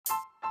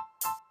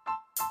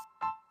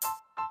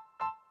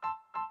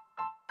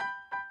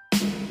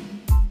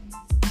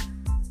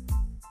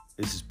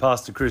This is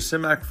Pastor Chris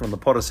Simak from the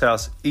Potter's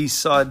House East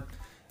Side.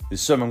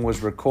 This sermon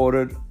was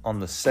recorded on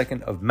the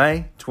 2nd of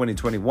May,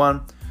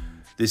 2021.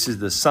 This is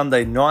the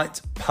Sunday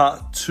night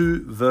part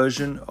 2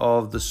 version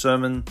of the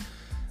sermon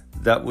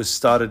that was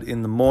started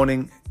in the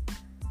morning,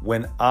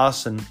 when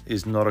arson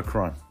is not a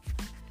crime.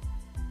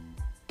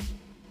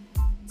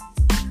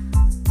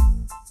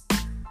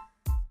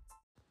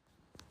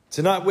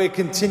 Tonight we're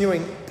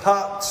continuing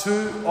part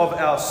 2 of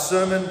our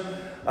sermon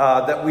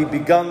that we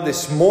begun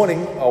this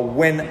morning,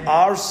 when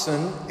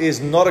arson is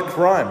not a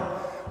crime.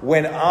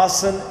 When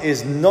arson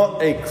is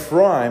not a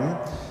crime.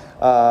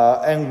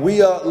 And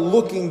we are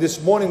looking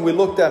this morning, we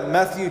looked at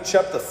Matthew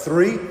chapter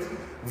 3,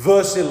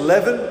 verse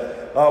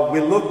 11.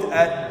 We looked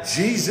at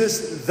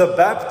Jesus the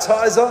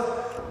baptizer.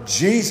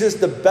 Jesus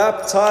the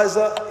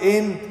baptizer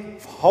in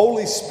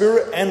Holy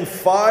Spirit and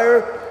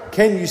fire.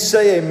 Can you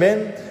say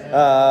amen?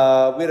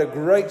 We had a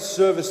great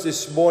service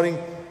this morning.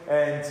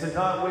 And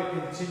tonight we're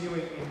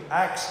continuing in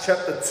Acts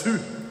chapter 2,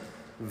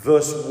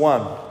 verse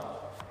 1.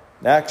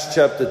 Acts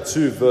chapter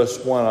 2,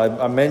 verse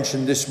 1. I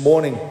mentioned this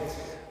morning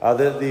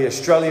that the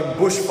Australian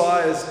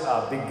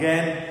bushfires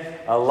began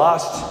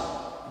last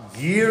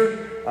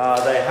year.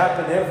 They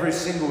happen every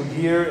single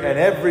year. And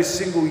every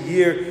single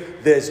year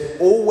there's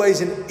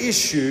always an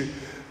issue,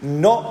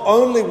 not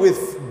only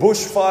with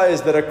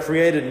bushfires that are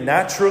created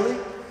naturally,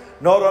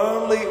 not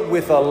only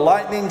with a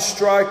lightning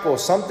strike or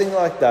something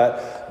like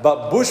that,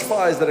 but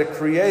bushfires that are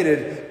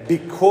created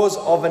because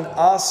of an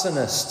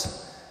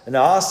arsonist. An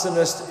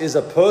arsonist is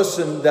a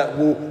person that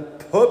will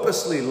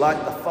purposely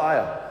light the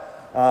fire.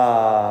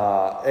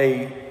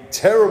 A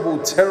terrible,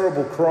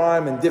 terrible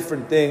crime and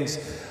different things.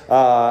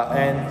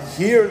 And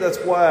here, that's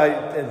why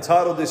I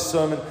entitled this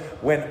sermon,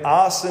 When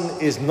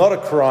Arson is Not a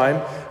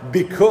Crime,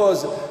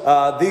 because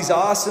these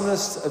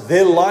arsonists,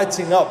 they're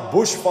lighting up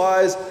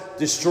bushfires,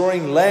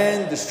 destroying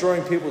land,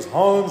 destroying people's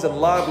homes and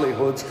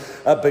livelihoods.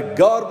 But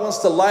God wants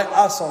to light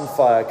us on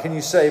fire. Can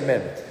you say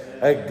amen?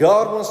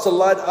 God wants to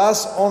light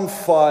us on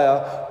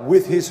fire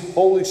with His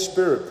Holy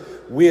Spirit.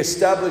 We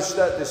established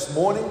that this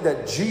morning,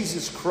 that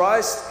Jesus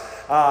Christ,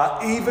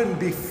 even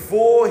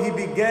before He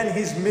began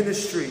His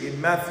ministry in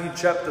Matthew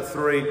chapter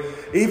 3,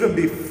 even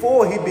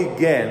before He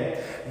began,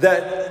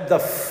 that the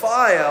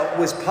fire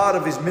was part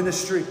of His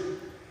ministry.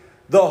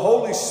 The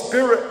Holy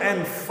Spirit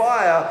and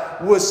fire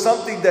was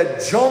something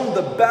that John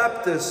the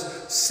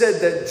Baptist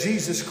said that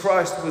Jesus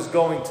Christ was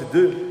going to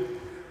do.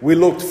 We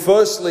looked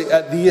firstly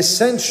at the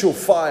essential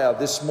fire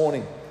this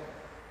morning.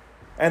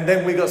 And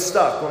then we got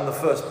stuck on the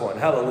first point.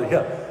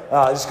 Hallelujah.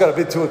 I just got a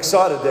bit too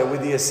excited there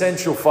with the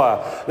essential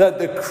fire. That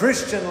the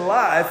Christian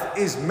life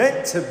is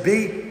meant to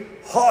be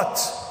hot.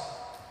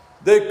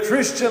 The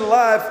Christian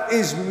life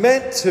is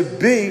meant to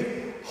be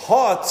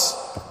hot.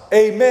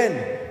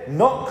 Amen.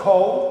 Not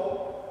cold.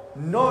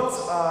 Not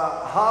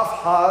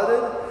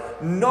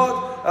half-hearted,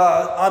 not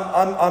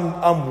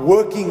I'm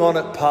working on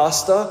it,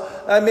 Pastor.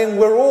 I mean,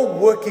 we're all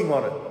working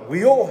on it.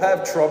 We all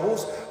have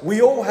troubles.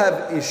 We all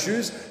have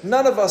issues.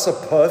 None of us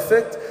are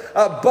perfect.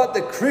 But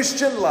the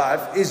Christian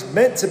life is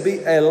meant to be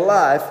a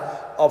life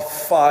of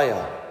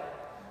fire.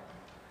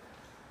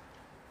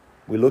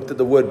 We looked at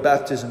the word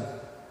baptism.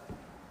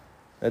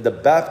 And the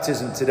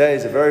baptism today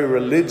is a very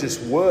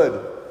religious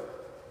word.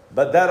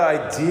 But that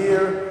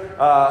idea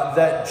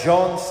that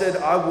John said,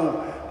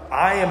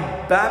 I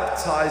am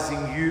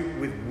baptizing you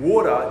with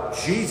water.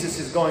 Jesus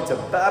is going to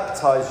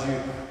baptize you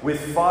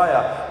with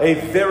fire. A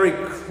very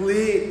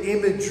clear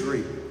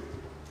imagery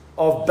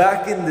of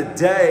back in the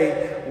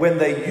day when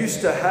they used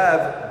to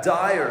have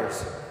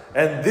dyers.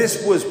 And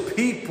this was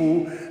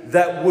people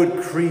that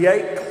would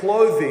create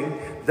clothing.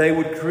 They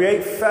would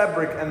create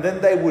fabric, and then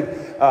they would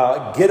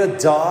get a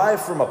dye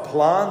from a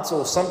plant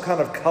or some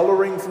kind of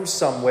coloring from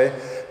somewhere.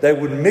 They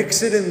would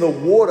mix it in the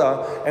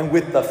water, and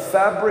with the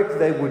fabric,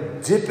 they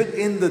would dip it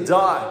in the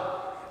dye.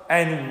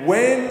 And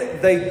when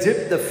they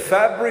dipped the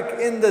fabric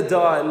in the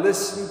dye,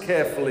 listen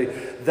carefully,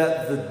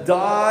 that the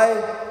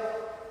dye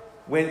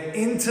went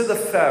into the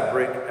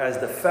fabric as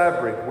the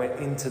fabric went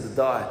into the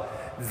dye.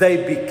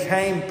 They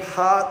became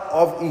part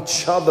of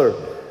each other.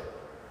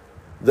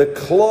 The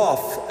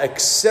cloth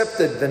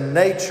accepted the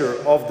nature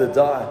of the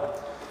dye.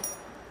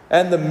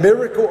 And the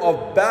miracle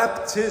of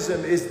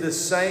baptism is the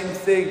same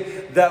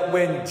thing, that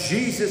when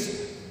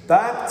Jesus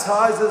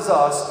baptizes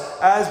us,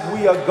 as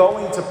we are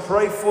going to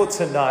pray for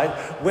tonight,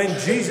 when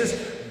Jesus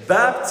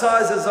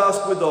baptizes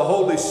us with the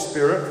Holy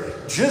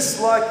Spirit,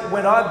 just like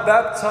when I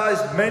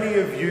baptized many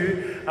of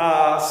you,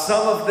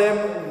 some of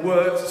them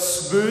were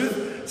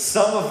smooth,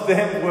 some of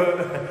them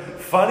were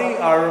funny.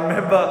 I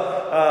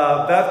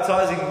remember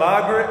baptizing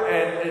Margaret,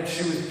 and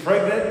she was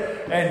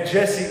pregnant, and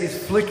Jessie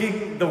is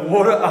flicking the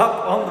water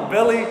up on the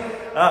belly.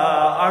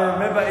 I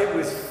remember it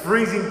was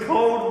freezing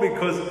cold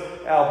because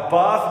our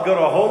bath got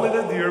a hole in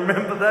it. Do you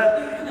remember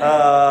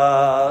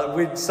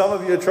that? Some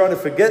of you are trying to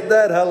forget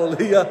that.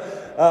 Hallelujah.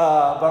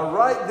 But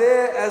right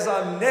there, as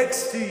I'm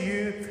next to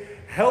you,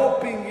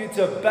 helping you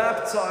to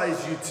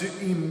baptize you,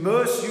 to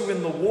immerse you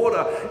in the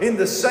water, in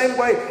the same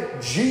way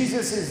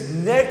Jesus is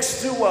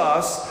next to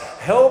us,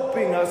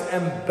 helping us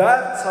and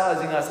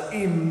baptizing us,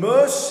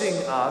 immersing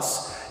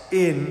us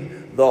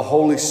in the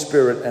Holy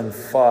Spirit and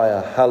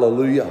fire.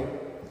 Hallelujah.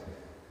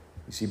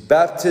 You see,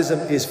 baptism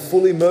is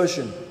full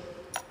immersion.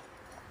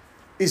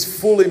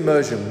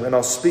 And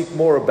I'll speak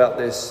more about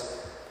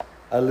this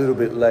a little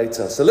bit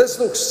later. So let's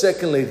look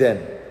secondly then.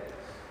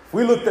 If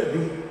we looked at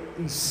the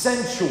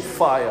essential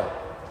fire,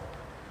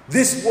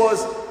 this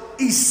was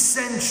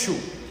essential.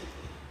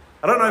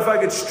 I don't know if I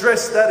could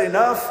stress that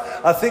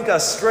enough. I think I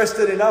stressed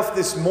it enough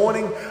this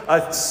morning.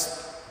 I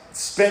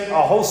spent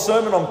a whole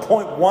sermon on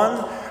point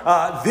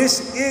 1.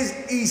 This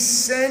is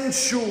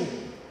essential.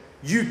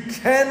 You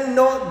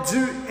cannot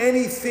do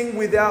anything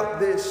without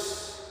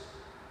this.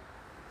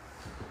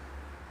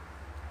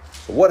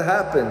 So what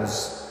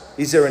happens?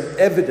 Is there an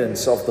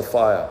evidence of the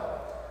fire?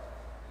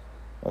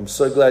 I'm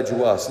so glad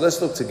you asked.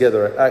 Let's look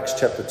together at Acts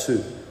chapter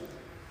 2.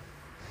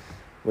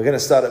 We're going to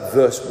start at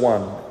verse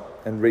 1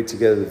 and read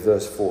together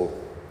verse 4.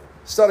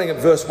 Starting at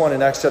verse 1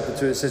 in Acts chapter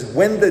 2, it says,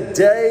 "When the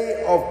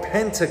day of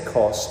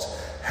Pentecost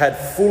had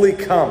fully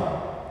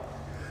come,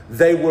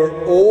 they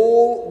were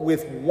all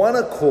with one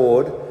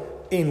accord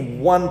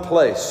in one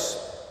place.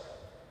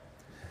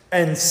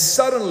 And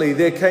suddenly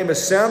there came a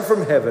sound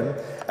from heaven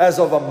as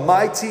of a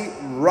mighty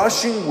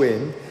rushing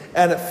wind,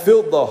 and it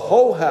filled the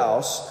whole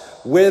house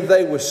where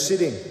they were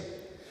sitting.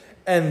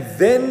 And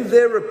then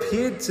there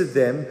appeared to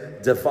them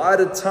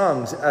divided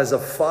tongues as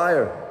of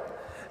fire,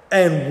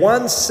 and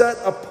one sat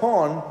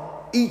upon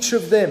each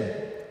of them.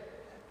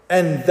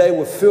 And they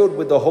were filled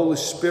with the Holy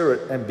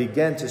Spirit and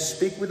began to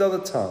speak with other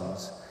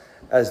tongues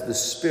as the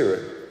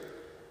Spirit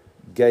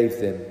gave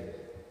them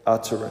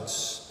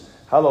utterance."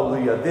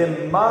 Hallelujah.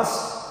 There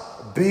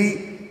must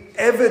be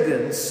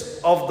evidence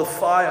of the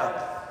fire.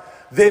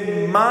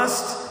 There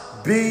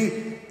must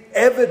be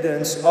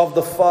evidence of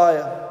the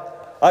fire.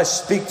 I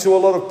speak to a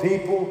lot of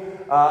people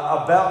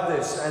about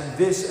this, and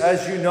this,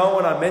 as you know,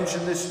 and I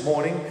mentioned this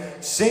morning,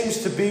 seems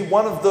to be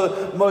one of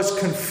the most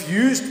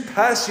confused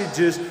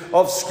passages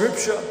of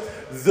Scripture.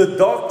 The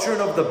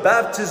doctrine of the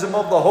baptism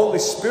of the Holy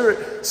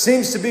Spirit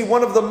seems to be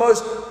one of the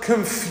most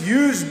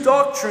confused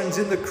doctrines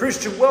in the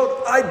Christian world.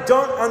 I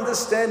don't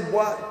understand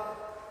why.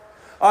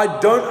 I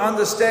don't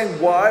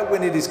understand why,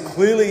 when it is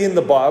clearly in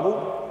the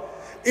Bible,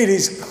 it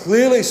is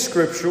clearly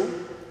scriptural.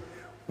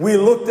 We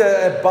looked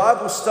at a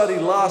Bible study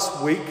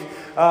last week,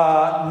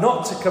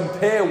 not to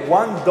compare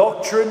one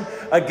doctrine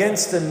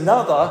against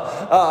another,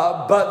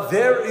 but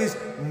there is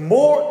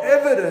more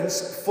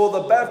evidence for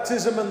the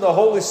baptism and the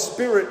Holy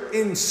Spirit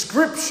in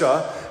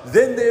Scripture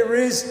than there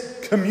is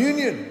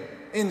communion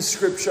in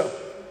Scripture.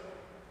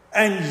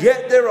 And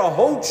yet there are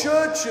whole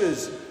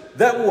churches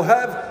that will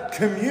have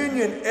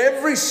communion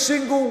every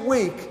single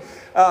week,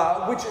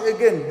 which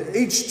again,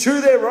 each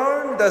to their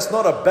own. That's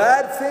not a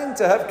bad thing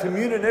to have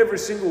communion every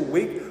single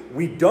week.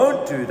 We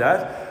don't do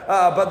that,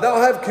 but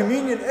they'll have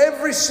communion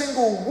every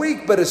single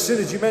week. But as soon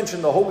as you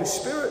mention the Holy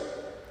Spirit,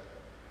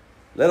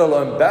 let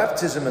alone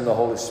baptism in the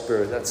Holy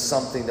Spirit, that's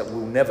something that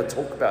we'll never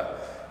talk about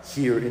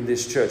here in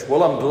this church.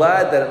 Well, I'm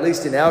glad that at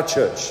least in our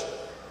church,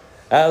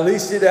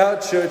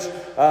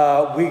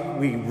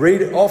 we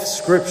read off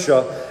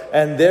Scripture,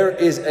 and there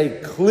is a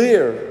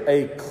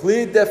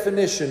clear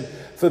definition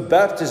for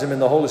baptism in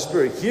the Holy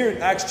Spirit. Here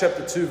in Acts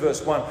chapter 2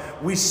 verse 1,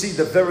 we see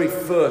the very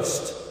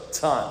first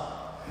time,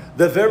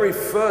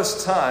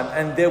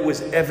 and there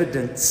was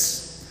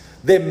evidence.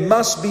 There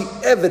must be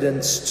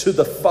evidence to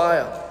the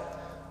fire.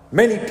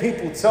 Many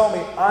people tell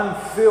me, I'm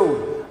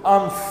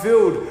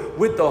filled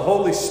with the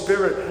Holy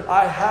Spirit.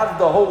 I have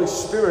the Holy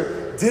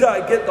Spirit. Did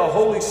I get the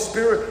Holy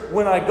Spirit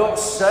when I got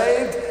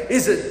saved?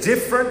 Is it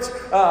different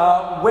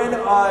when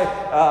I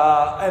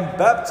am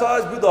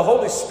baptized with the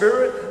Holy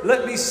Spirit?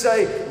 Let me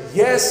say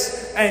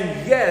yes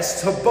and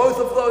yes to both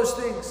of those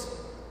things.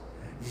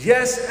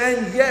 Yes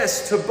and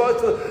yes to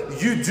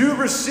both. You do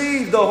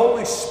receive the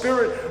Holy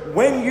Spirit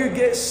when you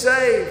get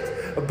saved.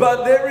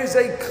 But there is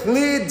a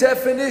clear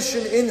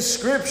definition in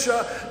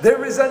Scripture.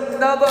 There is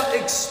another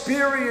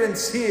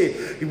experience here.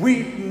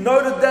 We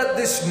noted that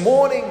this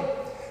morning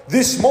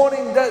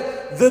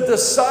that the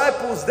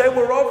disciples, they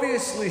were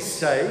obviously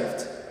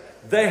saved.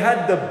 They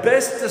had the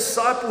best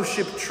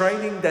discipleship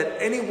training that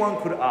anyone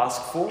could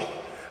ask for.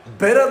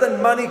 Better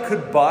than money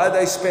could buy.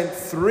 They spent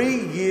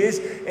 3 years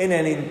in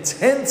an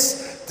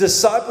intense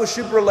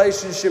discipleship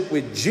relationship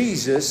with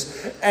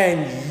Jesus,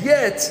 and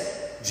yet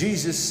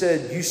Jesus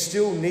said, you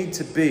still need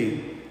to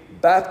be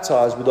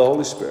baptized with the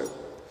Holy Spirit.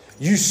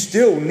 You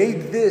still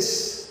need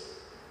this.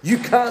 You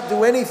can't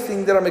do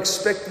anything that I'm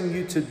expecting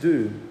you to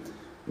do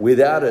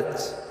without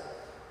it.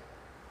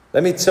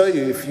 Let me tell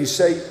you, if you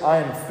say, I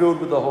am filled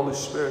with the Holy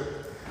Spirit.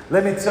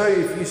 Let me tell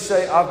you, if you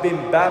say, I've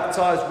been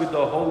baptized with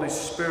the Holy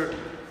Spirit.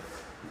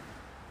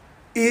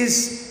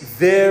 Is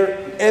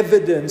there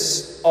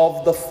evidence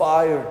of the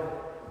fire?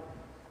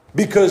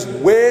 Because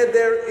where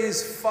there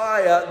is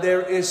fire,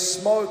 there is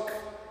smoke.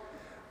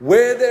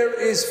 Where there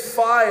is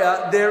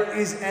fire, there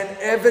is an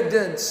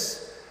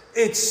evidence.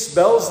 It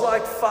smells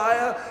like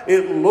fire.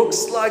 It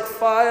looks like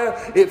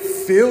fire. It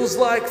feels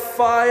like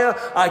fire.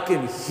 I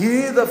can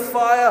hear the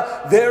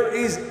fire. There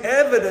is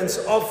evidence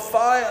of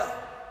fire.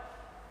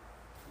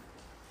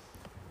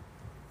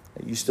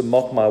 I used to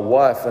mock my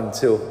wife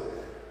until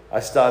I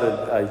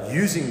started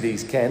using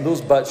these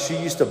candles, but she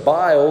used to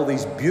buy all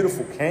these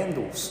beautiful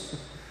candles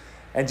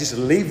and just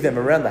leave them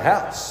around the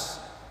house,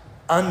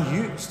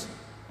 unused.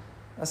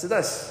 I said,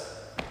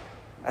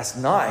 that's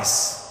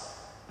nice.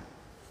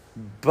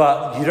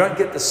 But you don't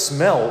get the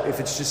smell if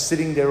it's just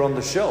sitting there on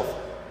the shelf.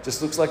 It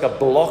just looks like a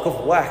block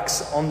of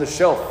wax on the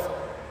shelf.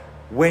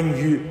 When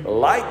you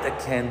light the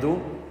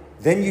candle,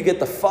 then you get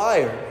the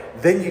fire,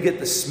 then you get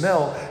the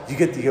smell, you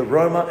get the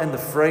aroma and the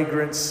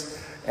fragrance.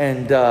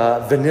 And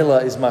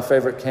vanilla is my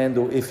favorite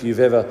candle. If you've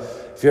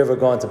ever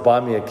gone to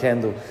buy me a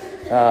candle,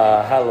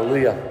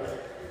 hallelujah.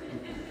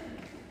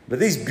 But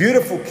these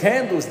beautiful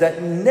candles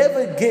that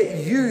never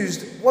get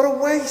used, what a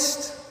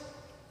waste.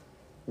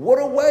 What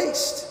a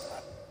waste.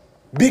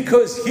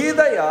 Because here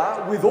they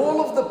are with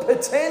all of the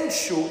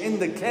potential in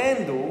the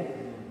candle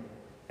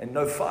and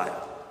no fire.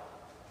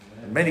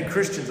 And many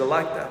Christians are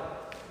like that.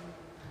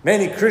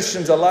 Many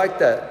Christians are like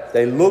that.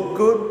 They look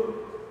good.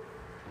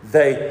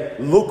 They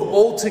look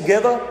all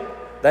together.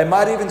 They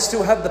might even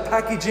still have the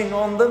packaging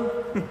on them.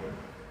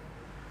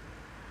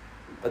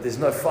 But there's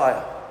no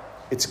fire.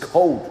 It's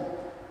cold.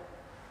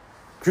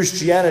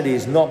 Christianity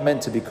is not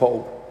meant to be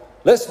cold.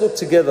 Let's look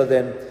together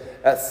then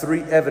at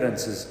 3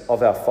 evidences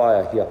of our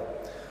fire here.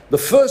 The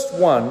first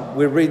one,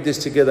 we read this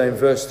together in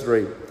verse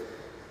 3,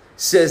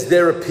 says,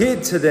 there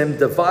appeared to them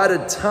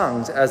divided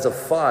tongues as of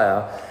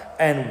fire,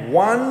 and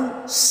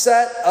one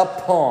sat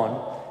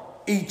upon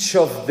each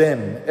of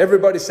them.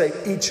 Everybody say,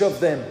 each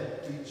of them.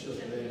 Each of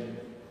them.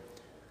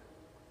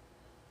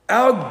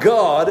 Our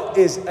God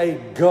is a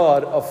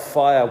God of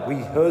fire. We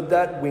heard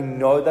that. We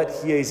know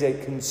that He is a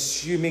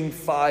consuming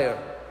fire.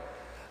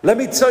 Let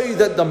me tell you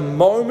that the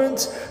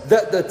moment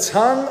that the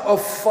tongue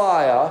of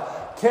fire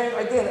came,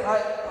 again,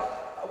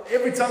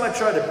 every time I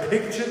try to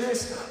picture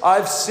this,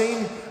 I've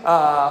seen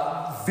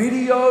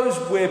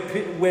videos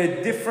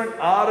where different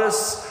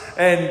artists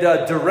and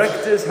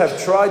directors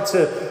have tried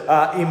to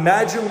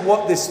imagine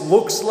what this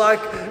looks like.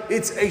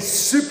 It's a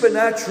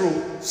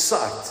supernatural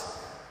sight.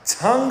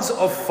 Tongues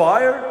of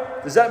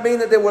fire. Does that mean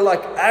that there were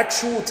like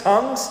actual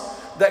tongues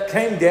that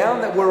came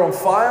down that were on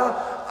fire?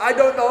 I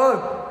don't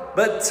know.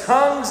 But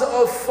tongues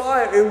of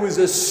fire, it was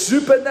a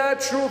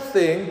supernatural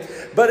thing.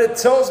 But it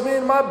tells me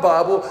in my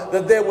Bible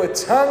that there were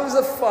tongues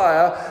of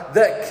fire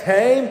that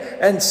came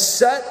and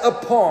sat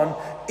upon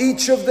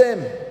each of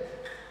them.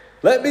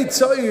 Let me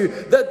tell you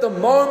that the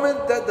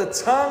moment that the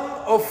tongue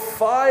of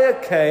fire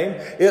came,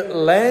 it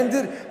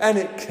landed and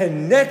it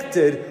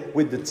connected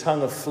with the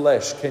tongue of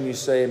flesh. Can you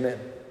say amen?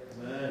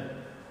 Amen.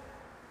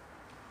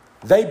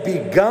 They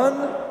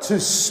begun to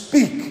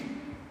speak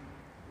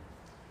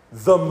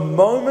the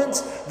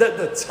moment that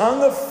the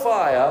tongue of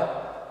fire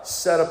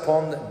sat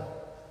upon them.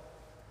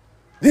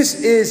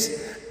 This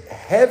is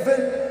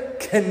heaven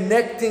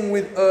connecting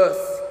with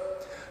earth.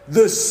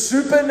 The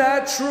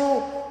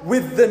supernatural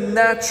with the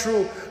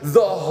natural. The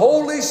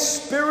Holy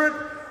Spirit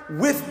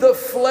with the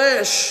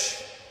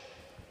flesh.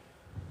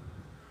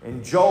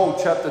 In Joel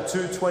chapter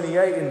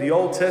 2:28 in the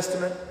Old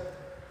Testament,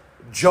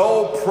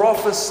 Joel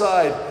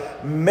prophesied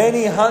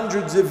many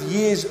hundreds of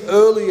years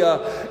earlier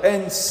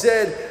and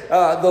said,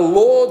 the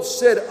Lord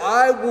said,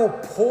 I will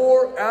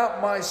pour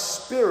out my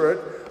Spirit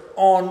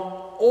on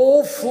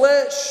all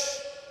flesh.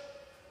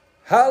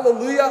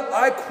 Hallelujah,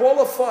 I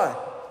qualify.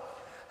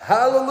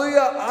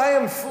 Hallelujah, I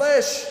am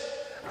flesh.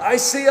 I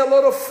see a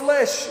lot of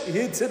flesh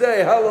here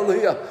today.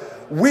 Hallelujah.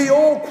 We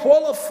all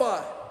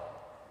qualify.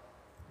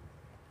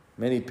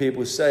 Many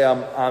people say,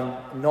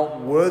 I'm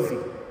not worthy.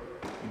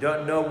 You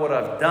don't know what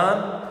I've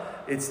done.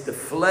 It's the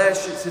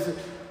flesh.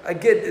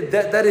 Again,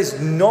 that is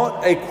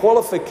not a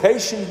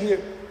qualification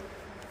here.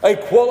 A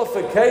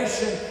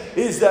qualification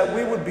is that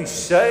we would be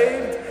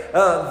saved,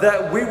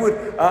 that we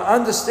would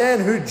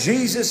understand who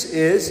Jesus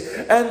is,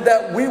 and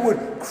that we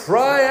would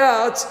cry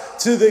out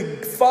to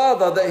the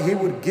Father that He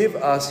would give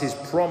us His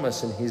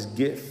promise and His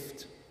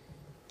gift.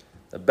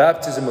 The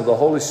baptism of the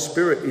Holy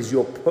Spirit is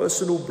your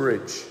personal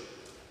bridge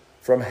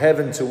from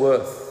heaven to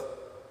earth.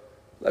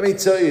 Let me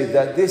tell you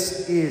that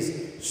this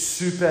is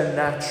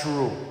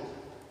supernatural.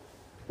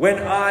 When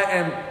I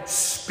am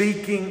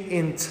speaking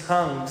in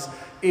tongues,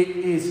 it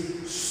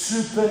is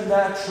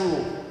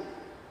supernatural.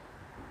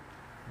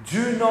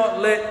 Do not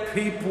let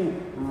people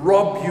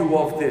rob you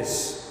of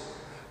this.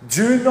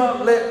 Do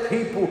not let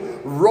people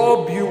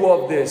rob you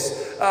of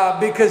this.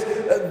 Because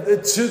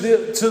to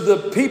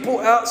the people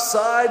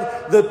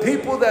outside, the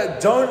people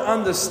that don't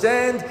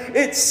understand,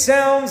 it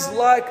sounds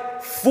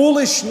like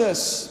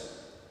foolishness.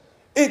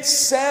 It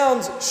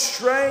sounds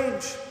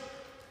strange.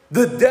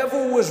 The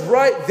devil was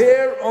right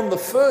there on the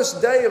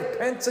first day of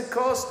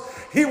Pentecost.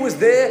 He was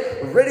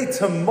there ready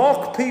to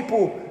mock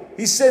people.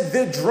 He said,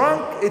 they're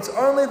drunk. It's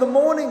only the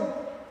morning.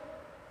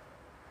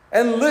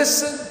 And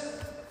listen,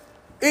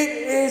 It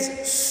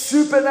is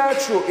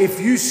supernatural. If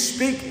you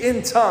speak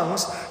in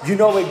tongues, you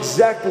know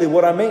exactly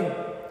what I mean.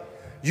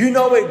 You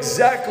know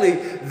exactly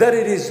that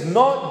it is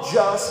not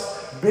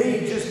just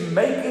me just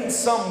making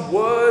some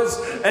words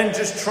and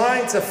just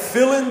trying to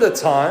fill in the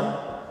time.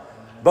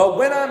 But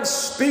when I'm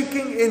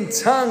speaking in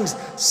tongues,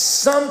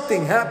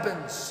 something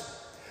happens.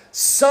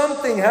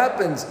 Something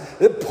happens.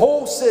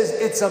 Paul says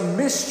it's a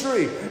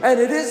mystery, and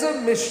it is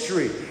a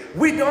mystery.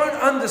 We don't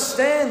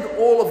understand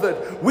all of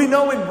it. We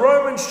know in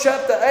Romans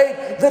chapter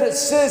 8 that it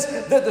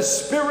says that the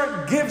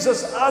Spirit gives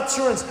us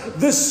utterance.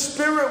 The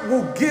Spirit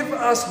will give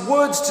us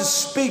words to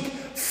speak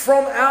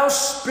from our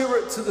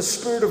spirit to the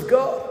Spirit of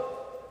God.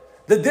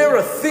 That there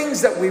are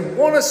things that we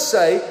want to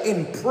say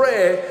in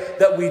prayer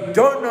that we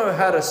don't know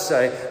how to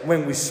say.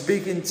 When we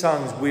speak in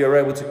tongues, we are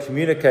able to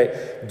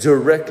communicate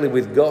directly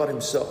with God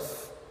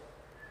Himself.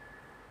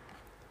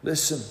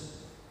 Listen,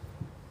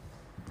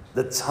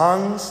 the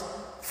tongues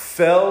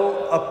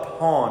fell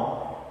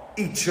upon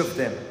each of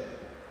them.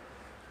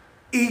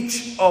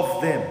 Each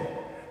of them.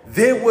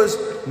 There was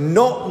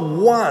not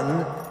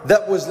one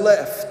that was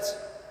left.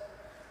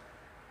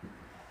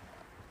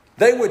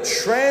 They were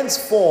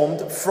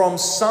transformed from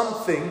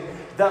something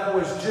that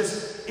was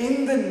just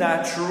in the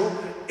natural,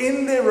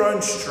 in their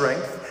own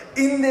strength,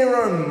 in their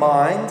own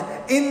mind,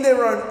 in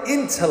their own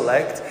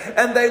intellect,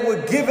 and they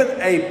were given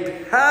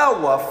a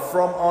power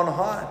from on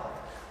high.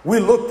 We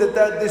looked at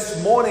that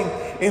this morning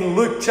in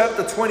Luke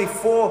chapter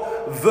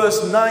 24,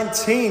 verse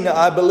 19,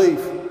 I believe,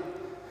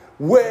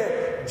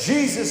 where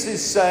Jesus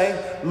is saying,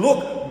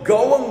 look,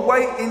 go and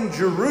wait in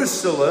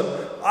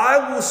Jerusalem.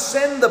 I will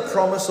send the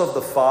promise of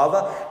the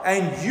Father,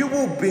 and you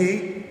will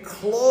be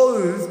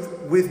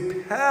clothed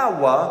with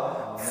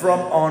power from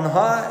on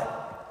high.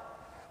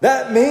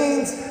 That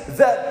means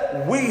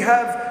that we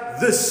have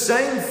the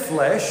same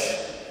flesh,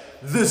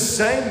 the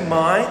same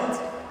mind,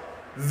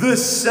 the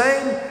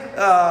same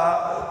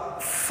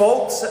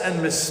faults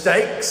and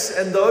mistakes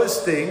and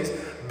those things,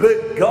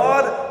 but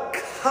God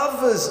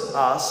covers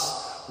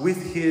us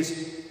with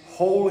His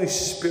Holy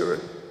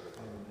Spirit.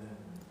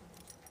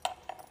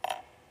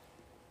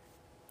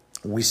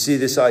 We see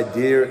this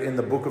idea in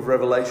the book of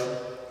Revelation.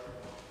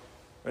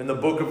 In the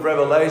book of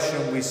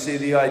Revelation, we see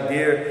the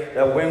idea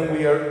that when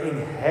we are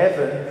in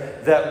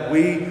heaven, that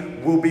we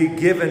will be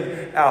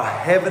given our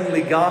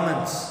heavenly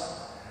garments.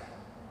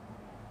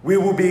 We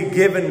will be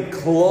given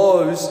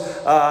clothes.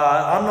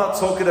 I'm not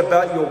talking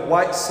about your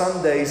white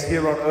Sundays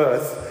here on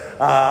earth.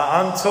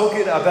 I'm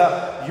talking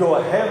about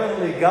your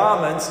heavenly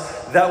garments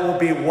that will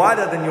be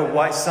whiter than your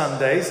white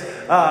Sundays,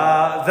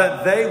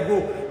 that they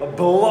will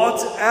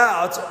blot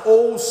out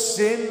all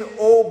sin,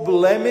 all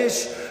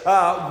blemish,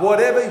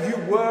 whatever you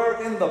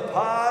were in the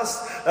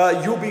past.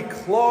 You'll be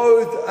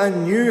clothed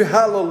anew,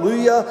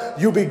 hallelujah.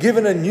 You'll be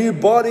given a new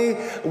body.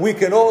 We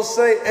can all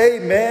say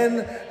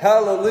amen,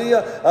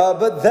 hallelujah.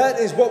 But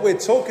that is what we're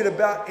talking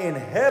about in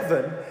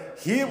heaven.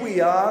 Here we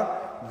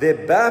are,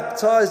 they're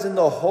baptized in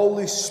the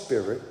Holy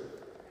Spirit,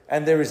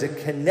 and there is a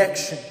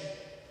connection.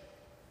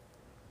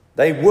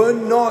 They were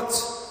not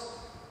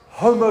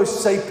Homo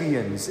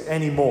sapiens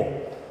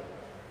anymore.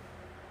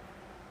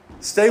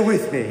 Stay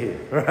with me here,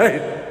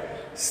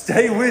 right?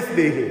 Stay with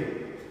me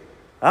here.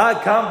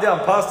 Calm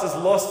down. Pastors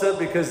lost it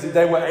because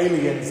they were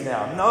aliens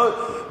now.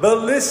 No, but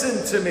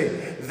listen to me.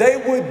 They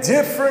were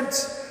different.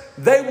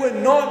 They were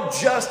not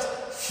just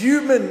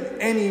human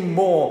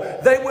anymore.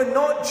 They were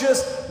not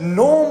just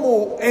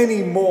normal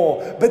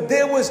anymore, but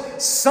there was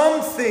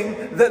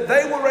something that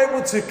they were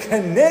able to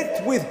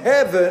connect with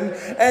heaven,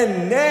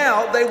 and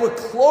now they were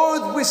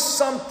clothed with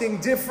something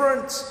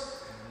different.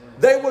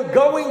 They were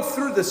going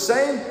through the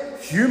same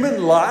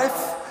human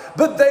life,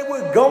 but they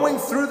were going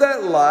through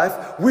that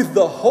life with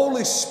the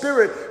Holy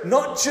Spirit,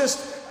 not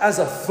just as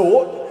a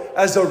thought,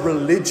 as a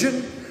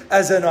religion,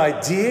 as an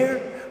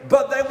idea,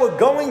 but they were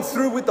going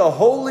through with the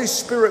Holy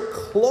Spirit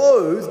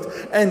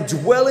clothed and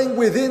dwelling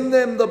within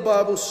them, the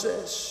Bible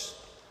says.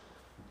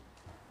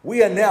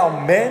 We are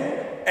now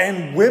men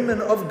and women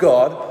of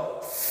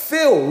God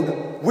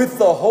filled with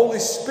the Holy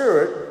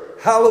Spirit.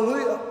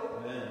 Hallelujah.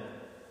 Amen.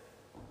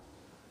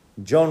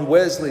 John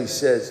Wesley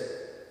says,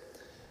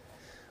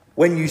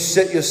 when you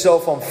set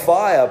yourself on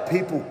fire,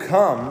 people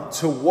come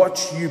to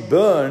watch you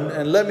burn.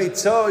 And let me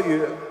tell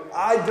you,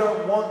 I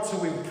don't want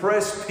to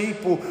impress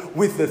people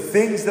with the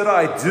things that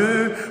I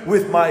do,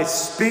 with my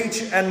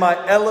speech and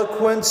my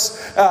eloquence,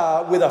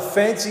 with a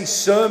fancy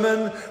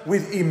sermon,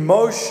 with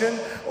emotion.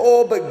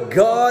 Oh, but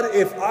God,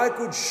 if I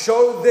could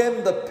show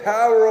them the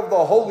power of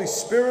the Holy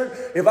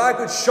Spirit, if I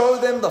could show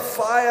them the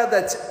fire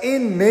that's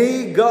in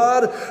me,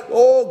 God,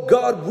 oh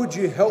God, would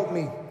you help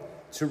me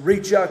to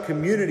reach our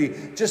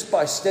community just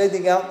by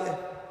standing out there?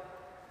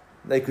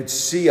 They could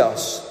see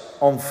us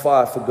on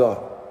fire for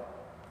God.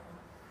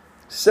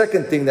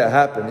 Second thing that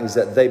happened is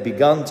that they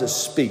began to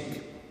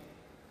speak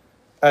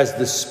as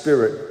the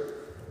Spirit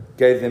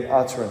gave them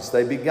utterance.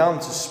 They began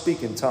to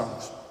speak in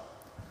tongues.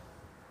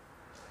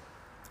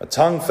 A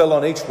tongue fell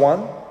on each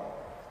one.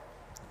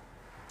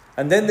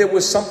 And then there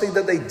was something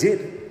that they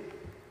did.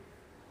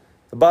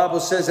 The Bible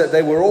says that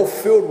they were all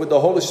filled with the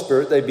Holy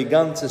Spirit. They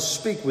began to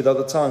speak with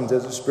other tongues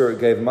as the Spirit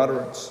gave them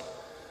utterance.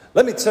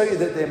 Let me tell you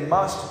that there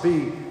must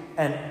be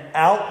an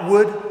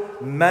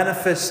outward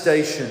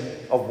manifestation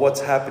of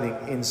what's happening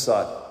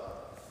inside.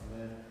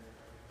 Amen.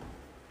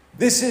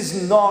 This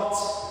is not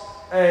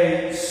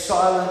a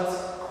silent,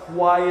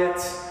 quiet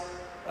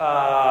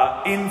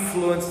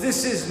influence.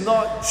 This is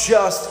not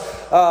just,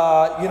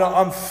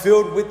 I'm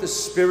filled with the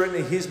Spirit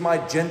and He's my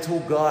gentle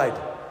guide.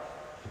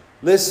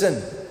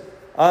 Listen,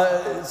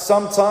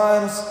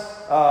 sometimes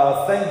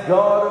thank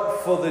God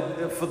for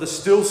the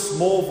still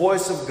small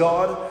voice of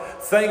God.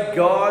 Thank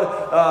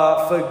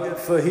God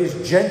for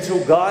His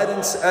gentle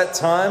guidance at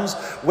times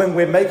when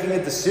we're making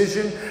a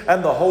decision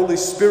and the Holy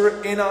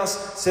Spirit in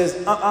us says,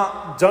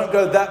 don't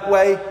go that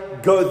way,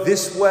 go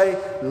this way,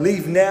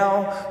 leave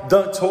now,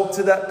 don't talk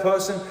to that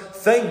person.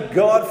 Thank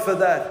God for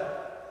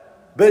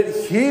that. But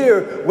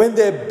here, when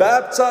they're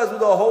baptized with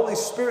the Holy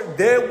Spirit,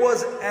 there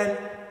was an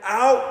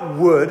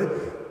outward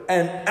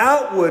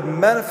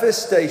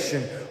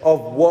manifestation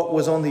of what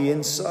was on the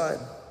inside.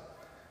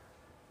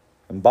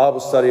 In Bible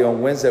study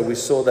on Wednesday, we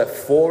saw that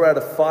 4 out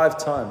of 5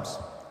 times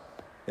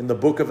in the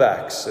book of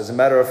Acts. As a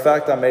matter of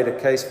fact, I made a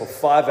case for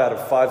 5 out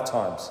of 5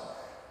 times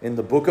in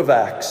the book of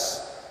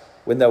Acts.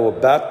 When they were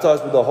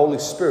baptized with the Holy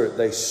Spirit,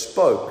 they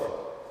spoke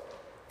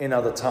in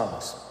other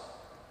tongues.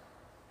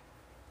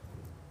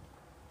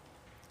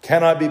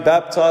 Can I be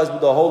baptized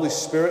with the Holy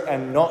Spirit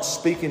and not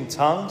speak in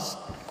tongues?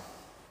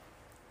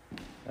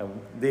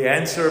 And the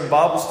answer in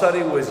Bible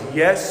study was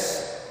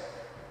yes,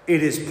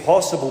 it is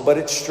possible, but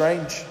it's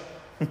strange.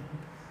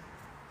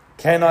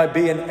 Can I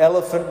be an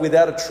elephant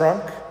without a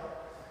trunk?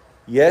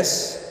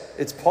 Yes,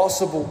 it's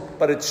possible,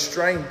 but it's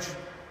strange.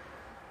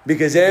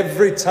 Because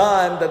every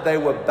time that they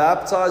were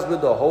baptized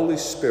with the Holy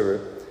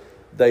Spirit,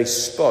 they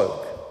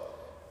spoke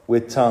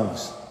with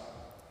tongues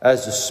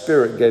as the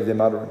Spirit gave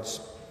them utterance.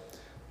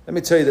 Let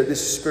me tell you that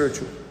this is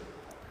spiritual.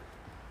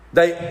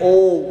 They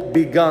all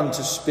begun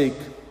to speak.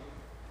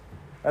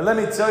 And let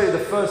me tell you, the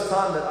first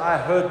time that I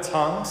heard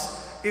tongues,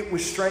 it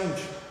was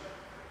strange.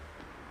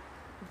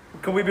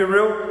 Can we be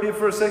real here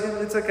for a second?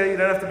 It's okay, you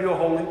don't have to be all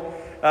holy.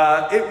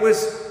 It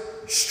was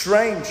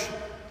strange.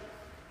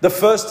 The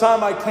first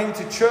time I came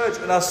to church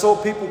and I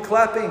saw people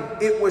clapping,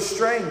 it was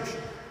strange.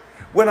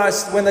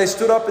 When they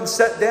stood up and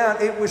sat down,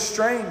 it was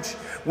strange.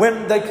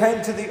 When they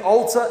came to the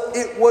altar,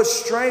 it was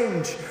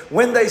strange.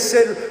 When they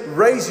said,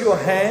 raise your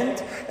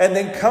hand and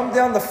then come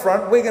down the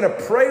front, we're going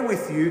to pray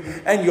with you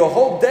and your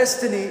whole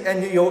destiny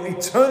and your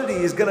eternity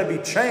is going to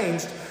be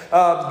changed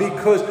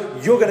because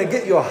you're going to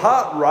get your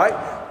heart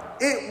right.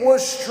 It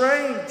was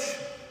strange.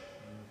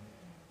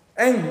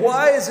 And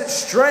why is it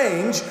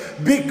strange?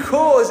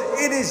 Because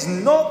it is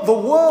not the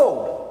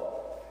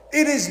world.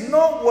 It is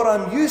not what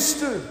I'm used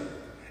to.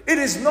 It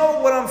is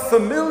not what I'm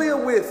familiar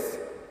with.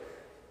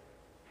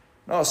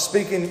 I was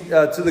speaking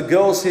to the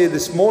girls here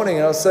this morning.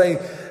 I was saying,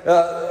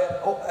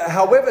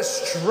 however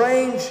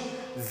strange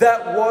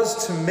that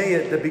was to me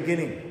at the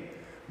beginning,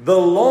 the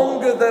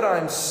longer that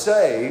I'm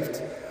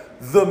saved,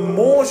 the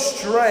more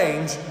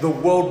strange the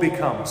world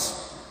becomes.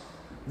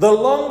 The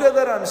longer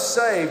that I'm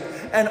saved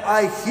and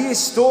I hear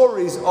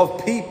stories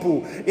of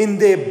people in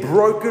their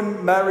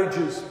broken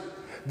marriages,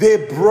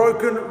 their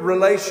broken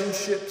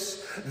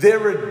relationships,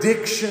 their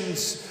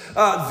addictions,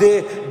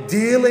 their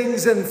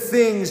dealings and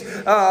things,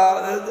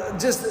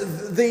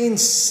 just the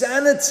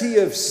insanity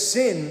of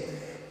sin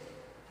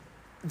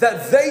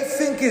that they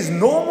think is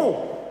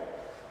normal.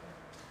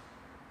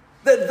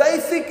 That they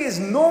think is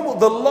normal.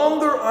 The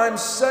longer I'm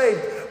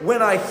saved,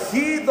 when I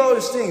hear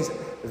those things,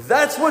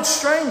 that's what's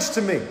strange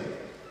to me.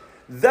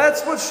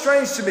 That's what's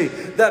strange to me,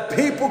 that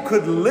people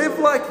could live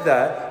like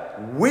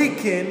that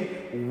week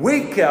in,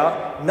 week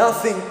out,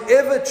 nothing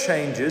ever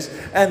changes,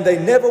 and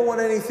they never want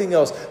anything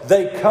else.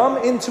 They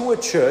come into a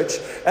church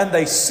and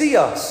they see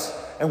us.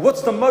 And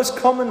what's the most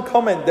common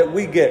comment that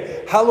we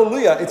get?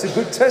 Hallelujah, it's a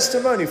good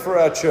testimony for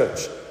our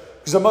church.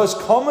 Because the most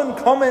common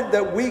comment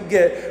that we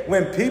get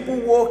when people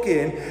walk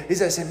in is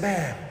they say,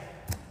 man,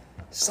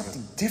 there's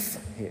something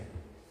different here.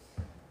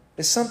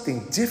 There's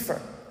something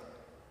different.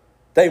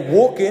 They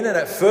walk in and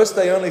at first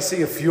they only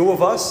see a few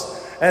of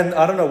us, and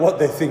I don't know what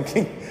they're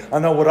thinking. I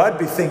know what I'd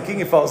be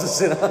thinking if I was a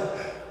sinner,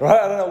 right?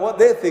 I don't know what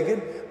they're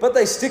thinking, but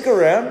they stick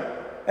around,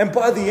 and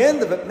by the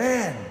end of it,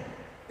 man,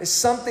 there's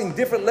something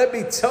different. Let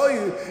me tell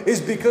you,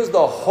 is because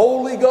the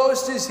Holy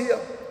Ghost is here.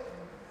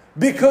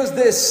 Because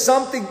there's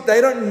something, they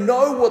don't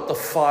know what the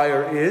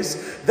fire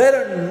is. They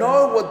don't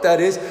know what that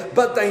is,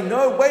 but they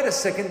know, wait a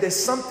second, there's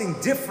something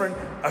different,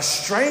 a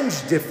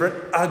strange different,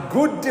 a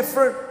good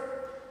different.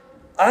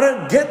 I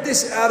don't get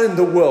this out in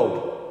the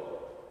world.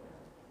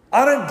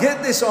 I don't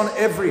get this on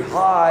every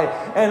high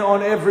and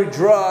on every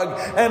drug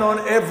and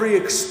on every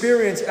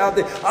experience out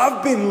there.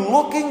 I've been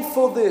looking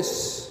for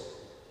this.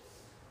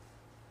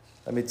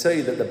 Let me tell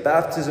you that the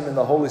baptism in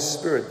the Holy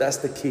Spirit, that's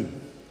the key.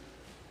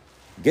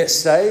 Get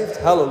saved,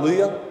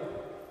 hallelujah.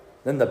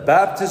 Then the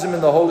baptism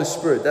in the Holy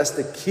Spirit, that's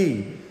the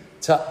key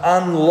to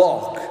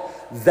unlock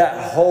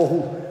that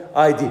whole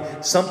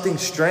idea. Something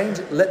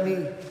strange, let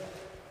me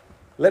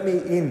Let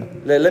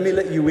me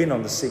let you in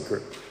on the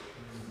secret.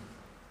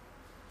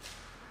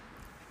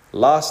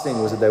 Last thing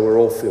was that they were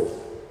all filled.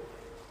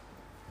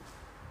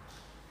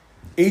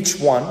 Each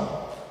one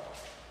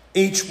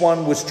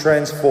was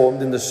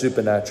transformed in the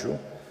supernatural.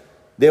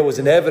 There was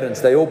an evidence.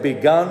 They all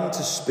begun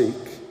to speak.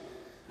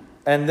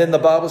 And then the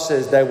Bible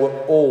says they were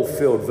all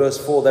filled. Verse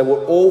 4, they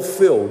were all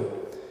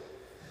filled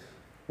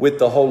with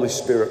the Holy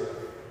Spirit.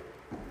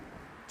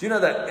 Do you know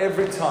that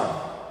every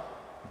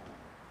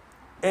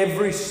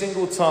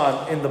single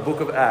time in the book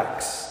of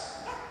Acts,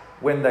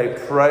 when they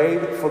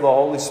prayed for the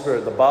Holy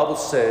Spirit, the Bible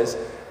says,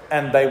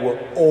 and they were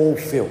all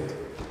filled.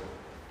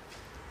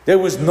 There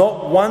was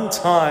not one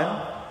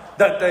time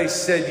that they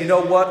said, you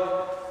know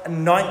what,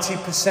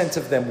 90%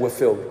 of them were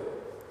filled.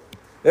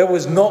 There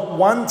was not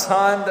one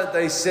time that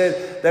they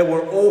said they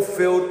were all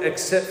filled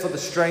except for the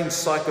strange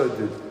psycho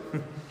dude.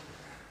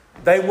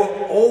 They were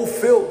all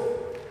filled.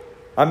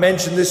 I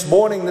mentioned this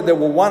morning that there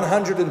were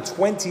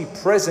 120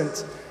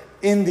 present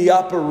in the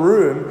upper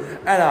room,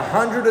 and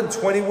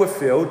 120 were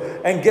filled.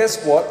 And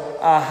guess what?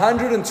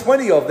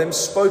 120 of them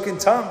spoke in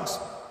tongues.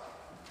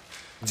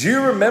 Do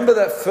you remember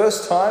that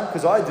first time?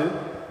 Because I do.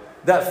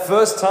 That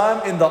first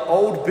time in the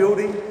old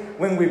building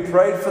when we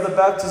prayed for the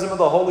baptism of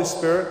the Holy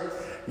Spirit.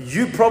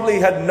 You probably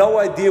had no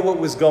idea what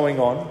was going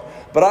on.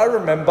 But I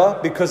remember,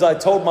 because I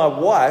told my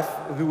wife,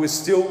 who was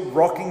still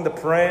rocking the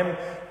pram,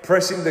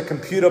 pressing the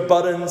computer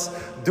buttons,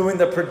 doing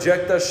the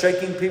projector,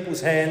 shaking people's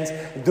hands,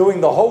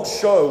 doing the whole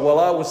show while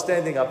I was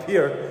standing up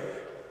here.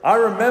 I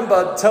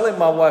remember telling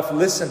my wife,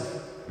 listen,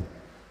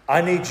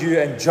 I need you,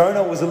 and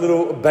Jonah was a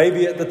little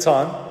baby at the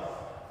time.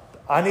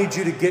 I need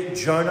you to get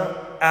Jonah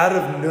out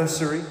of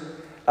nursery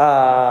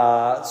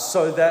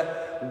so that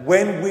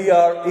when we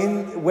are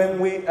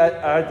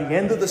at the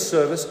end of the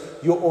service,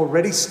 you're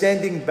already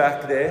standing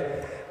back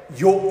there.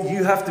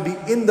 You have to be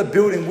in the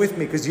building with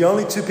me, because the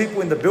only two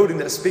people in the building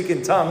that speak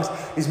in tongues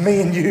is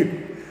me and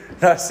you.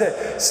 And I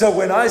said, so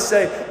when I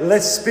say,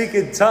 let's speak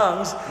in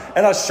tongues,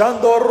 and I'm just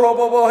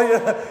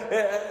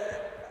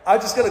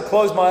going to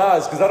close my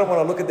eyes because I don't want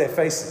to look at their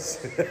faces.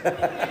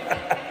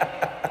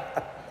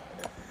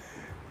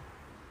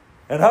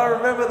 And I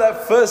remember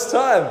that first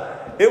time.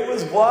 It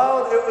was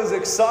wild. It was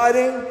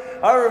exciting.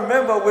 I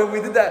remember when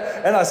we did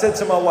that. And I said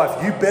to my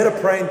wife, you better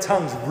pray in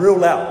tongues real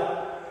loud.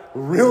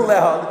 Real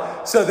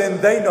loud. So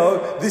then they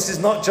know this is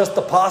not just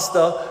the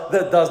pastor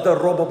that does the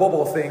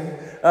robo-bobo thing.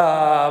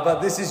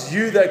 But this is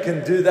you that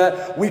can do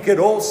that. We could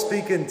all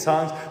speak in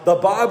tongues. The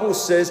Bible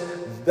says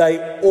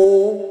they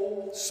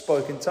all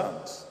spoke in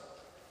tongues.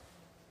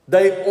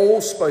 They all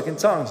spoke in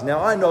tongues.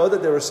 Now I know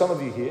that there are some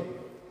of you here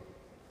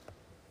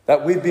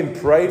that we've been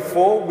prayed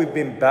for, we've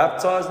been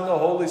baptized in the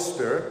Holy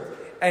Spirit,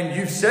 and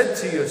you've said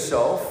to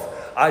yourself,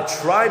 I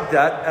tried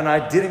that and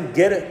I didn't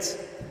get it.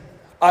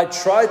 I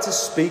tried to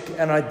speak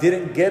and I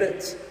didn't get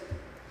it.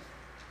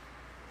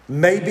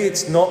 Maybe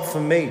it's not for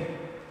me.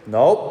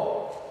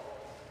 Nope.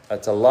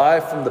 That's a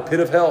lie from the pit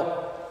of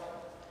hell.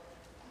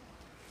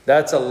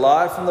 That's a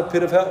lie from the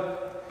pit of hell.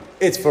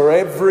 It's for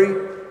every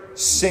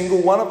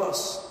single one of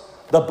us.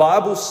 The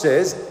Bible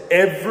says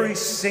every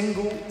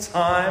single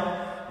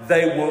time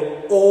they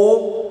were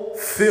all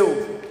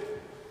filled.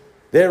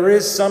 There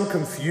is some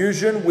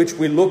confusion, which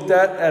we looked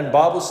at in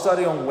Bible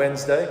study on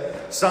Wednesday.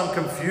 Some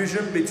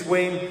confusion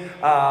between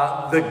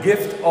the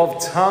gift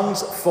of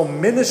tongues for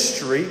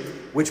ministry,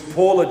 which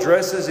Paul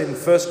addresses in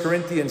 1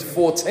 Corinthians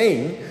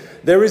 14.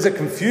 There is a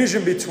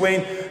confusion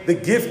between the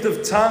gift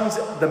of tongues,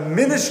 the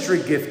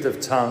ministry gift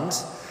of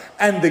tongues,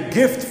 and the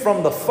gift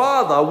from the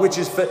Father, which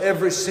is for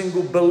every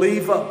single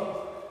believer.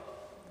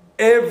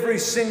 Every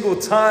single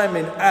time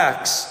in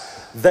Acts,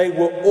 they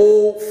were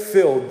all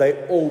filled.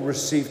 They all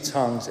received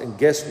tongues. And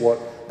guess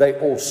what? They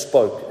all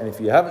spoke. And if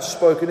you haven't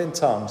spoken in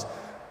tongues,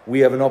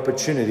 we have an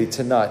opportunity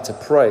tonight to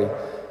pray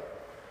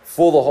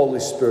for the Holy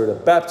Spirit, a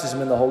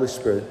baptism in the Holy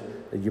Spirit,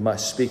 that you might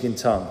speak in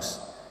tongues.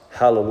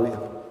 Hallelujah.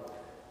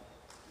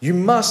 You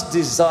must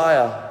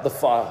desire the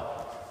fire.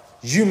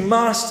 You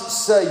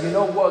must say, you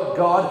know what,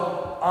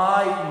 God,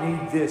 I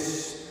need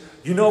this.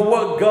 You know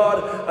what,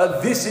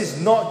 God, this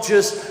is not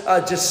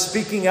just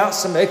speaking out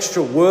some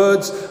extra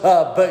words,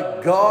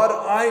 but God,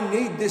 I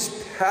need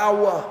this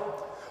power.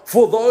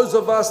 For those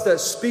of us that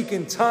speak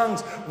in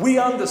tongues, we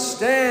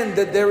understand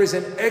that there is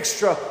an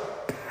extra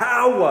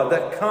power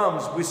that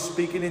comes with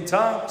speaking in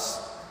tongues.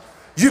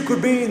 You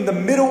could be in the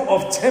middle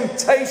of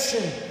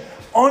temptation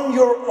on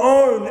your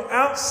own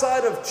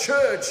outside of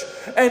church,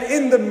 and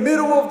in the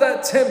middle of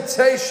that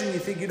temptation you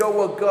think, you know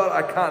what, God,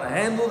 I can't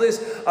handle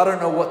this. I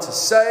don't know what to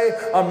say.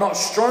 I'm not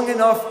strong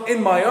enough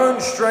in my own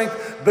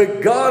strength,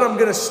 but God, I'm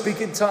going to speak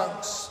in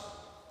tongues.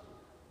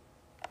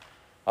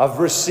 I've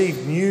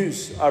received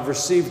news. I've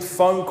received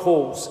phone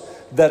calls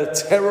that are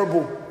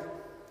terrible.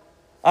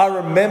 I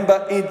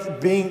remember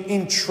it being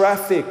in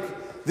traffic.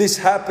 This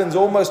happens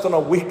almost on a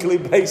weekly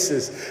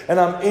basis. And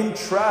I'm in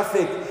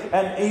traffic,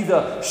 and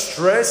either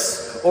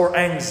stress or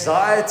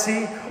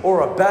anxiety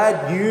or a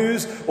bad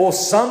news or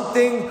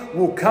something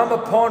will come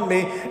upon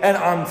me, and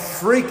I'm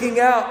freaking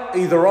out,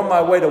 either on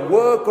my way to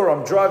work or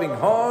I'm driving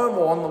home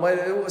or on the way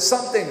to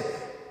something.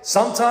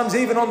 Sometimes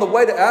even on the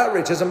way to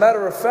outreach. As a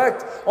matter of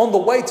fact, on the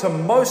way to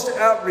most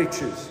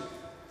outreaches,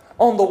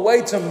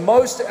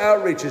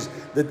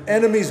 the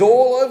enemy's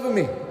all over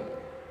me.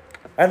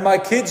 And my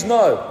kids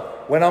know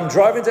when I'm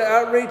driving to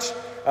outreach,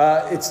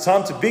 it's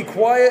time to be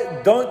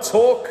quiet, don't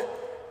talk.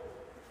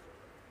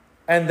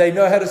 And they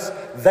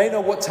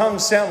know what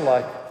tongues sound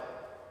like,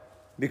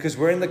 because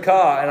we're in the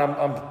car and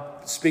I'm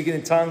speaking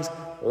in tongues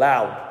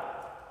loud.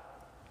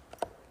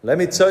 Let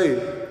me tell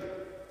you,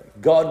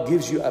 God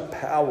gives you a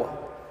power,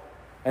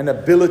 an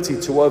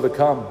ability to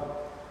overcome.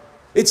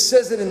 It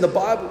says it in the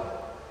Bible.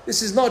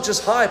 This is not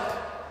just hype.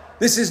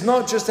 This is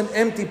not just an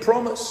empty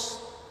promise.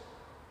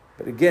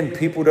 But again,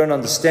 people don't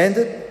understand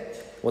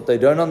it. What they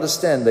don't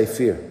understand, they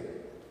fear.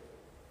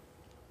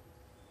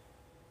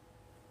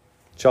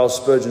 Charles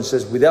Spurgeon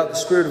says, without the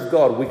Spirit of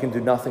God, we can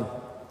do nothing.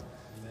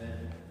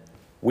 Amen.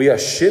 We are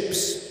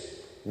ships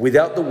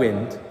without the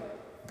wind,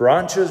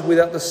 branches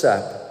without the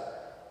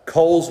sap,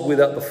 coals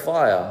without the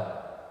fire.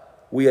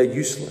 We are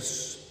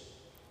useless.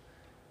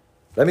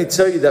 Let me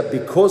tell you that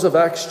because of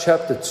Acts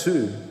chapter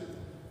 2,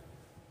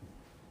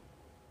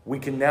 we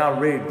can now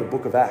read the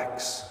book of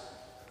Acts.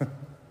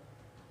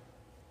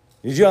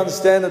 Did you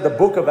understand that the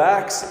book of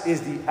Acts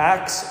is the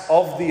Acts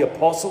of the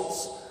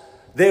Apostles?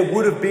 There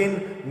would have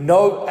been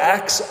no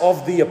Acts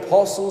of the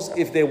Apostles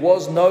if there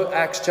was no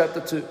Acts chapter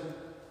 2.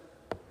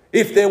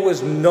 If there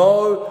was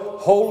no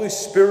Holy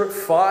Spirit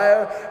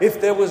fire,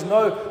 if there was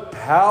no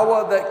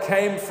power that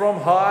came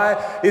from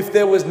high, if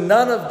there was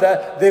none of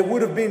that, there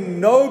would have been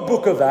no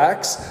book of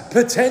Acts.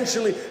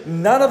 Potentially,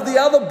 none of the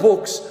other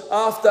books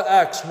after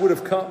Acts would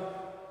have come.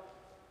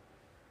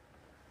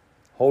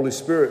 Holy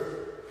Spirit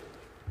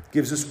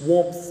gives us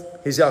warmth.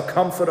 He's our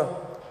comforter.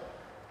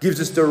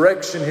 Gives us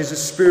direction. He's a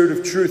spirit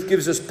of truth.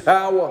 Gives us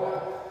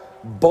power,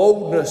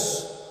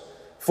 boldness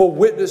for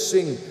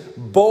witnessing,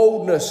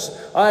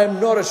 boldness. I am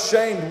not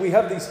ashamed. We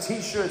have these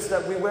t-shirts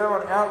that we wear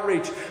on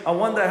outreach. I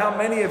wonder how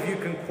many of you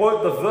can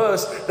quote the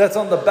verse that's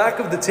on the back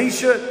of the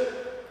t-shirt.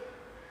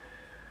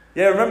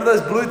 Yeah, remember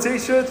those blue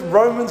t-shirts?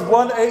 Romans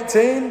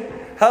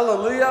 1:18.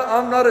 Hallelujah.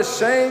 I'm not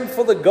ashamed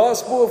for the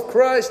gospel of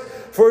Christ,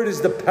 for it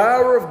is the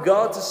power of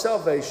God to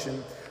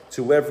salvation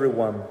to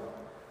everyone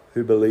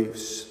who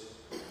believes.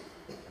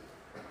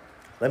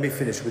 Let me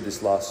finish with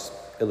this last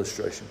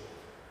illustration.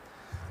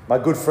 My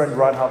good friend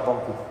Reinhard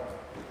Bonnke,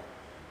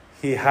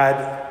 he had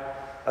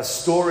a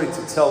story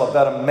to tell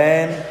about a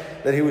man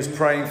that he was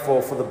praying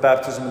for the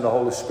baptism in the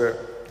Holy Spirit.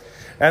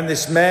 And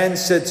this man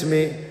said to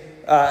me,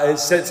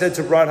 said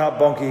to Reinhard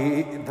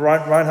Bonnke,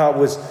 Reinhard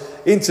was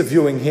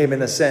interviewing him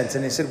in a sense,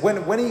 and he said, when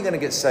are you going to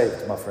get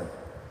saved, my friend?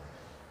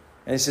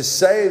 And he says,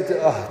 saved?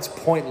 Oh, it's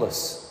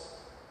pointless.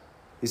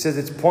 He says,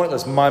 it's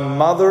pointless. My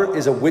mother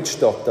is a witch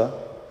doctor.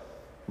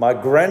 My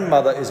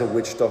grandmother is a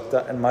witch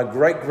doctor, and my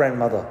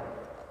great-grandmother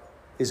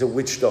is a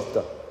witch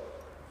doctor.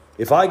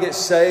 If I get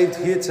saved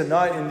here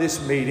tonight in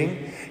this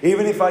meeting,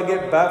 even if I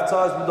get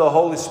baptized with the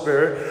Holy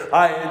Spirit,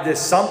 there's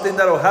something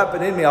that will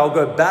happen in me. I'll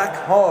go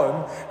back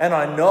home, and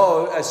I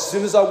know as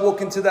soon as I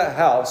walk into that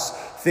house,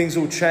 things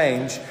will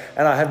change,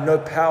 and I have no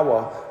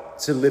power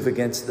to live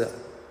against that.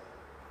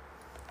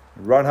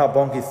 Reinhard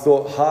Bonnke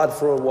thought hard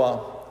for a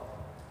while,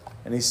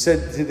 and he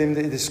said to them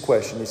this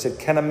question. He said,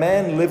 can a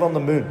man live on the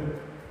moon?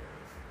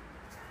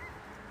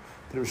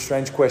 Bit of a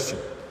strange question.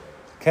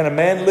 Can a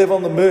man live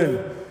on the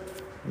moon?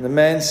 And the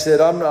man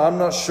said, I'm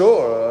not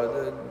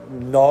sure.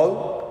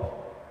 No.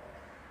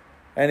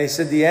 And he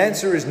said, the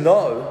answer is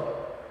no.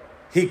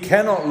 He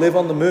cannot live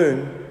on the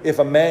moon if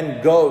a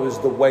man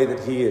goes the way that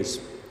he is.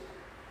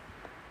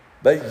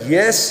 But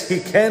yes, he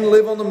can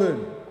live on the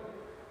moon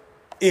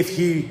if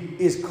he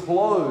is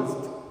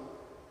clothed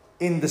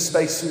in the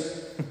spacesuit.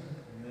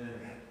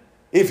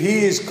 If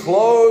he is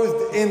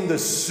clothed in the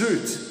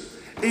suit.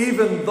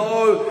 Even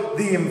though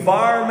the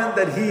environment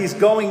that he is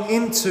going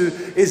into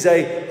is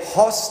a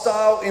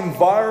hostile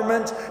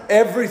environment,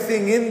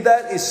 everything in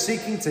that is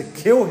seeking to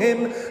kill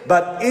him.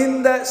 But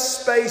in that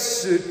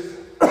spacesuit,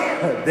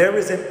 there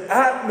is an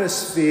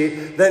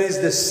atmosphere that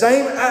is the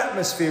same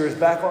atmosphere as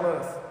back on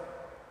Earth.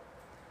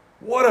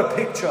 What a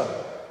picture.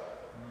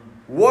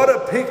 What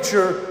a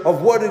picture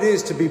of what it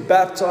is to be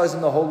baptized in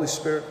the Holy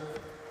Spirit.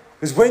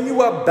 Because when you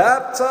are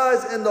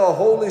baptized in the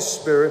Holy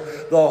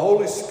Spirit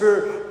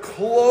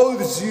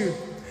clothes you.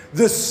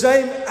 The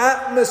same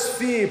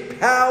atmosphere,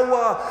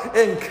 power,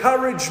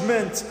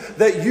 encouragement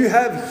that you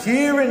have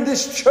here in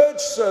this church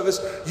service,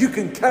 you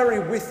can carry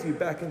with you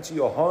back into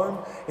your home,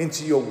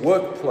 into your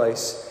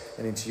workplace,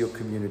 and into your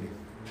community.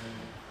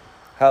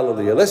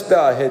 Hallelujah. Let's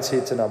bow our heads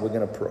here tonight. We're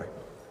going to pray.